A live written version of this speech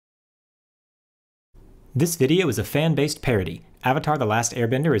This video is a fan-based parody. Avatar: The Last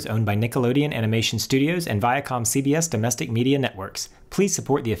Airbender is owned by Nickelodeon Animation Studios and Viacom CBS Domestic Media Networks. Please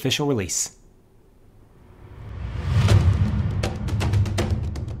support the official release.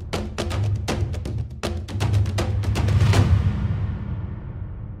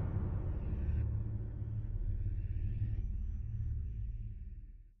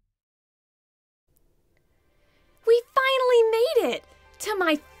 We finally made it to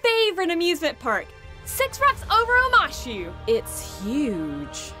my favorite amusement park, Rocks Over Omashu. It's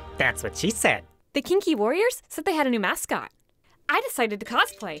huge. That's what she said. The Kinky Warriors said they had a new mascot. I decided to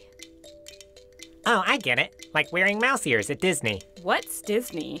cosplay. Oh, I get it. Like wearing mouse ears at Disney. What's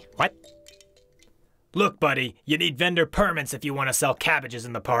Disney? What? Look, buddy, you need vendor permits if you want to sell cabbages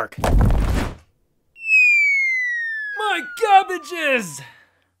in the park. My cabbages!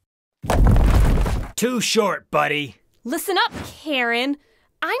 Too short, buddy. Listen up, Karen.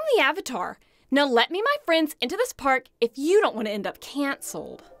 I'm the Avatar. Now let me my friends into this park if you don't want to end up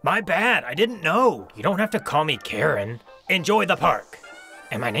canceled. My bad, I didn't know. You don't have to call me Karen. Enjoy the park.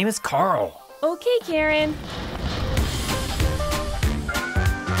 And my name is Carl. Okay, Karen.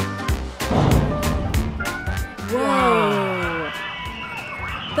 Whoa.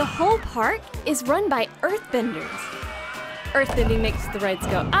 The whole park is run by earthbenders. Earthbending makes the rides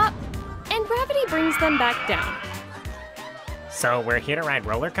go up, and gravity brings them back down. So we're here to ride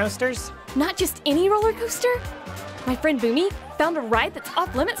roller coasters? Not just any roller coaster. My friend Bumi found a ride that's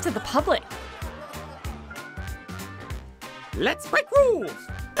off limits to the public. Let's break rules!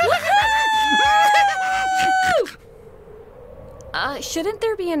 Shouldn't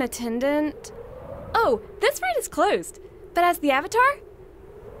there be an attendant? Oh, this ride is closed. But as the Avatar,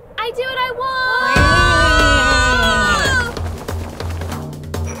 I do what I want!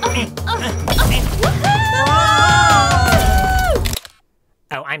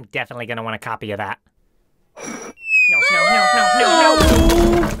 Oh, I'm definitely gonna want a copy of that. No.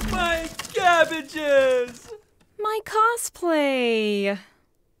 My cabbages! My cosplay.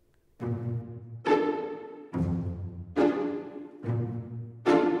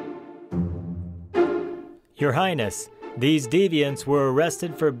 Your Highness, these deviants were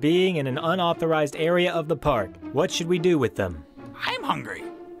arrested for being in an unauthorized area of the park. What should we do with them? I'm hungry.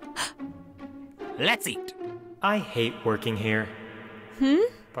 Let's eat. I hate working here.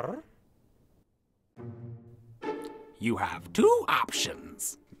 You have two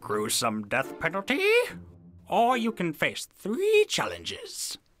options. Gruesome death penalty, or you can face 3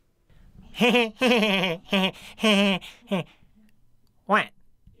 challenges. What?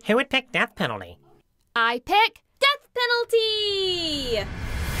 Who would pick death penalty? I pick death penalty!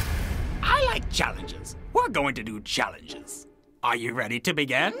 I like challenges. We're going to do challenges. Are you ready to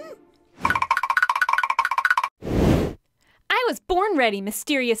begin? I was born ready,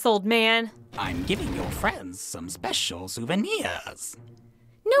 mysterious old man. I'm giving your friends some special souvenirs.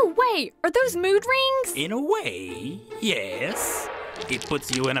 No way! Are those mood rings? In a way, yes. It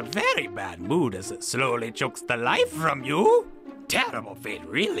puts you in a very bad mood as it slowly chokes the life from you. Terrible fate,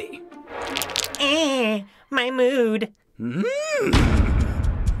 really. My mood.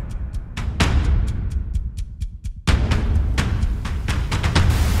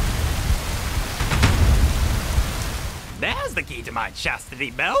 There's the key to my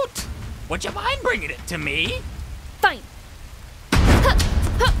chastity belt. Would you mind bringing it to me? Fine.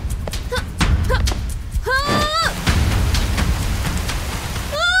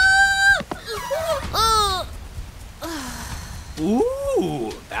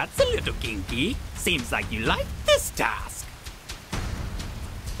 Ooh, that's a little kinky. Seems like you like this task.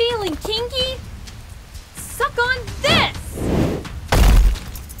 Feeling kinky? Suck on this!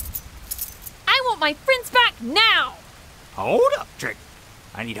 I want my friends back now! Hold up, Trick.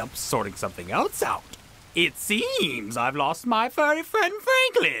 I need help sorting something else out. It seems I've lost my furry friend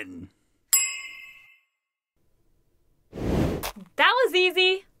Franklin. That was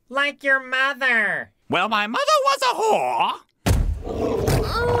easy. Like your mother. Well, my mother was a whore.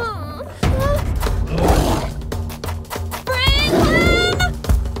 Franklin!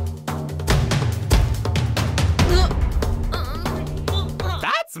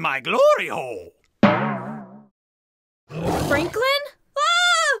 That's my glory hole. Franklin?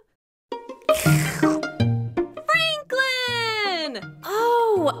 Franklin!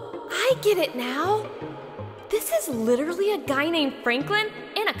 Oh, I get it now. This is literally a guy named Franklin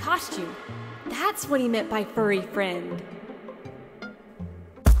in a costume. That's what he meant by furry friend.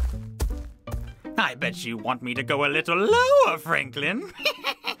 I bet you want me to go a little lower, Franklin.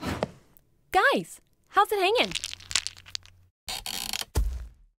 Guys, how's it hanging?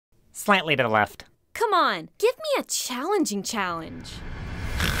 Slightly to the left. Come on, give me a challenging challenge.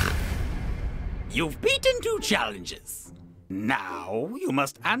 You've beaten 2 challenges. Now you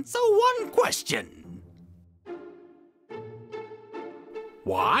must answer 1 question.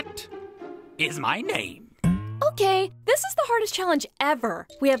 What is my name? Okay, this is the hardest challenge ever.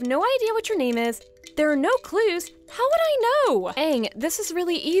 We have no idea what your name is. There are no clues. How would I know? Aang, this is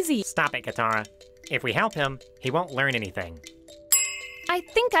really easy. Stop it, Katara. If we help him, he won't learn anything. I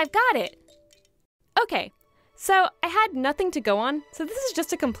think I've got it. Okay, so I had nothing to go on, so this is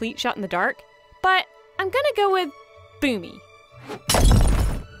just a complete shot in the dark. But I'm gonna go with Bumi.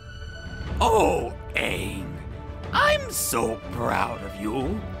 Oh, Aang, I'm so proud of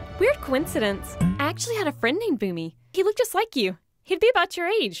you. Weird coincidence. I actually had a friend named Bumi. He looked just like you. He'd be about your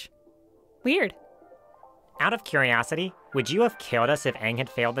age. Weird. Out of curiosity, would you have killed us if Aang had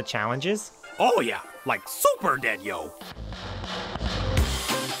failed the challenges? Oh yeah, like super dead, yo.